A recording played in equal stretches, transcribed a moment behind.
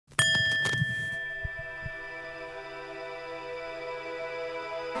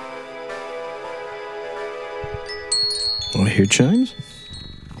I hear chimes.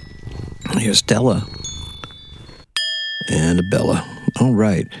 Here's Stella. And Bella. All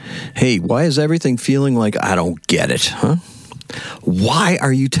right. Hey, why is everything feeling like I don't get it, huh? Why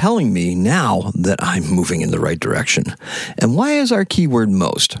are you telling me now that I'm moving in the right direction? And why is our keyword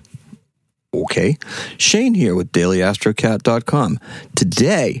most? Okay, Shane here with DailyAstroCat.com.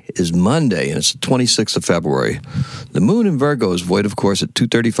 Today is Monday, and it's the 26th of February. The moon in Virgo is void, of course, at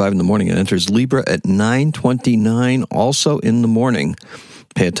 2:35 in the morning and enters Libra at 9:29, also in the morning.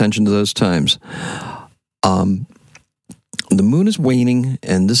 Pay attention to those times. The moon is waning,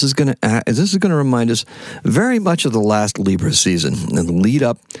 and this is going to remind us very much of the last Libra season and the lead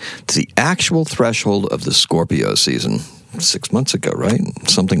up to the actual threshold of the Scorpio season. 6 months ago, right?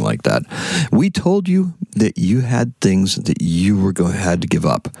 Something like that. We told you that you had things that you had to give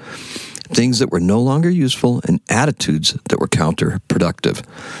up. Things that were no longer useful and attitudes that were counterproductive.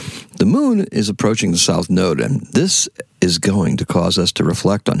 The moon is approaching the south node, and this is going to cause us to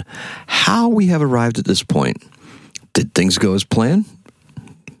reflect on how we have arrived at this point. Did things go as planned?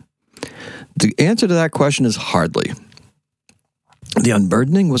 The answer to that question is hardly. The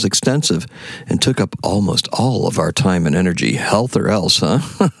unburdening was extensive and took up almost all of our time and energy. Health or else, huh?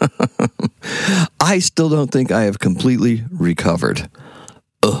 I still don't think I have completely recovered.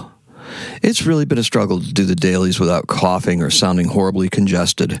 It's really been a struggle to do the dailies without coughing or sounding horribly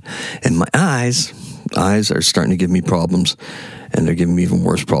congested. And my eyes are starting to give me problems, and they're giving me even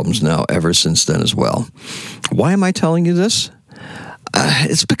worse problems now ever since then as well. Why am I telling you this?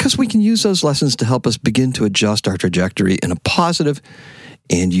 It's because we can use those lessons to help us begin to adjust our trajectory in a positive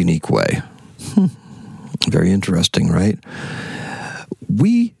and unique way. Very interesting, right?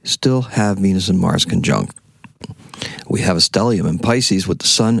 We still have Venus and Mars conjunct. We have a stellium in Pisces with the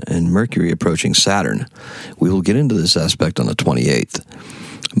Sun and Mercury approaching Saturn. We will get into this aspect on the 28th.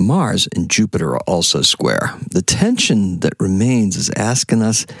 Mars and Jupiter are also square. The tension that remains is asking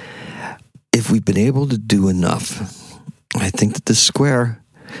us if we've been able to do enough. I think that this square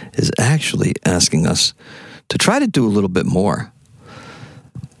is actually asking us to try to do a little bit more.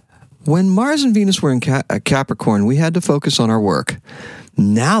 When Mars and Venus were in Capricorn, we had to focus on our work.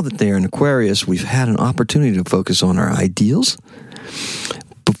 Now that they are in Aquarius, we've had an opportunity to focus on our ideals.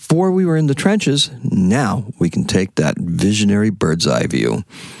 Before we were in the trenches, now we can take that visionary bird's eye view.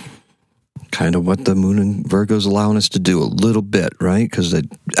 Kind of what the moon in Virgo is allowing us to do a little bit, right? Because it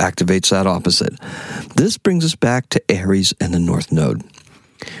activates that opposite. This brings us back to Aries and the North Node.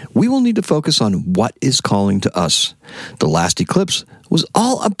 We will need to focus on what is calling to us. The last eclipse was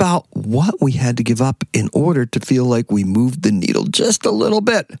all about what we had to give up in order to feel like we moved the needle just a little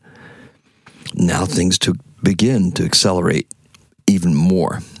bit. Now things to begin to accelerate even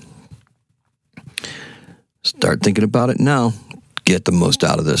more. Start thinking about it now. Get the most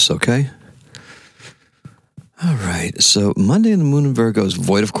out of this, okay? All right, so Monday in the moon in Virgo is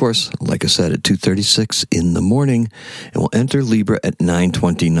void, of course, like I said, at 2:36 in the morning, and will enter Libra at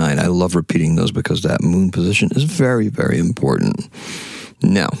 9:29. I love repeating those because that moon position is very, very important.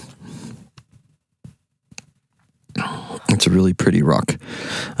 Now, it's a really pretty rock.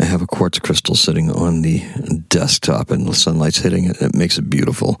 I have a quartz crystal sitting on the desktop, and the sunlight's hitting it. It makes it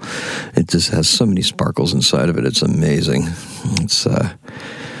beautiful. It just has so many sparkles inside of it. It's amazing. It's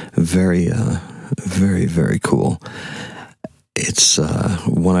very, very cool. It's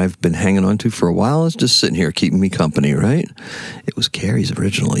one I've been hanging on to for a while. It's just sitting here keeping me company, right? It was Carrie's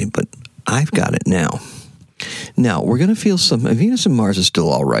originally, but I've got it now. Now, we're going to feel some... Venus and Mars is still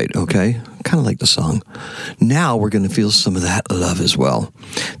all right, okay? Kind of like the song. Now, we're going to feel some of that love as well.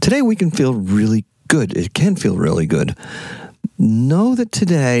 Today, we can feel really good. It can feel really good. Know that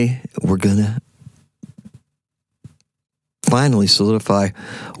today, we're going to finally solidify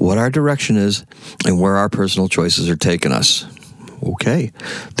what our direction is and where our personal choices are taking us. Okay.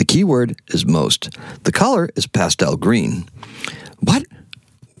 The keyword is most. The color is pastel green. What?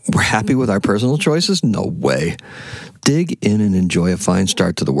 We're happy with our personal choices? No way. Dig in and enjoy a fine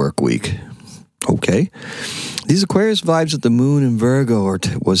start to the work week. Okay. These Aquarius vibes that the moon in Virgo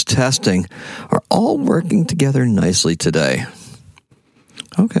was testing are all working together nicely today.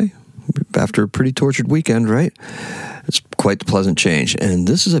 Okay. After a pretty tortured weekend, right? It's quite the pleasant change. And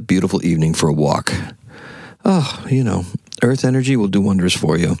this is a beautiful evening for a walk. Oh, Earth energy will do wonders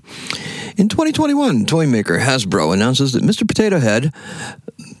for you. In 2021, toy maker Hasbro announces that Mr. Potato Head,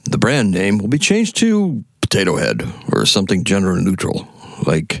 the brand name, will be changed to Potato Head or something gender neutral,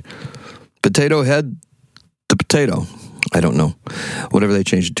 like Potato Head the Potato. I don't know. Whatever they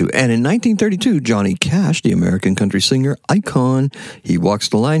changed it to. And in 1932, Johnny Cash, the American country singer icon, he walks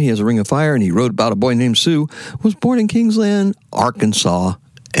the line, he has a ring of fire, and he wrote about a boy named Sue, was born in Kingsland, Arkansas,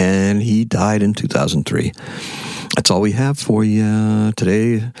 and he died in 2003. That's all we have for you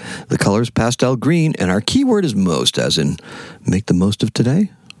today. The color is pastel green, and our keyword is most, as in make the most of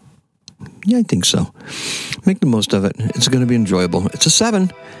today. Yeah, I think so. Make the most of it. It's going to be enjoyable. It's a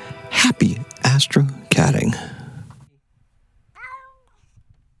 7. Happy astro catting.